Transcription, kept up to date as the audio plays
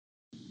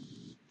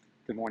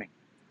Good morning.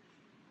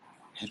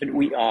 Haven't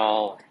we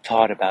all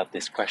thought about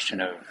this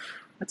question of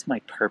what's my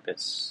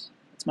purpose?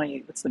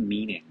 What's the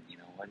meaning?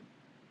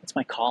 What's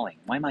my calling?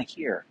 Why am I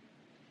here?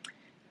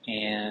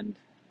 And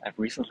I've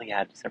recently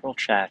had several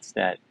chats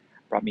that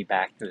brought me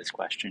back to this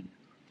question,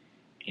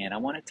 and I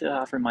wanted to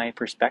offer my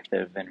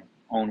perspective and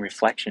own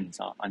reflections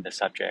on the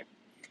subject.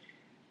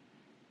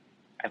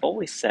 I've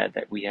always said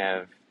that we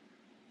have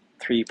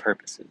three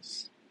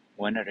purposes.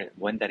 One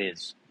that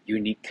is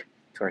unique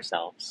to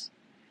ourselves.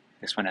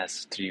 This one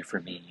has to do for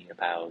me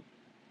about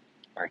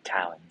our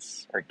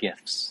talents, our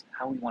gifts,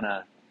 how we want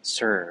to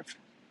serve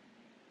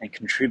and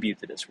contribute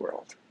to this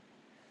world.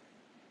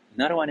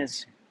 Another one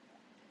is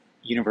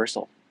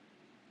universal,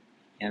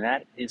 and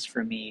that is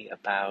for me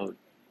about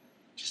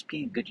just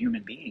being a good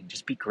human being,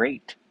 just be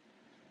great,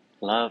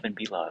 love and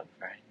be loved,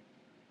 right?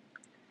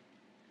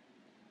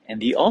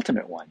 And the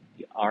ultimate one,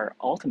 our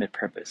ultimate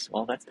purpose,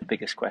 well, that's the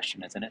biggest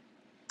question, isn't it?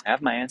 I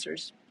have my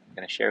answers. I'm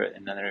going to share it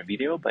in another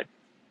video, but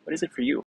what is it for you?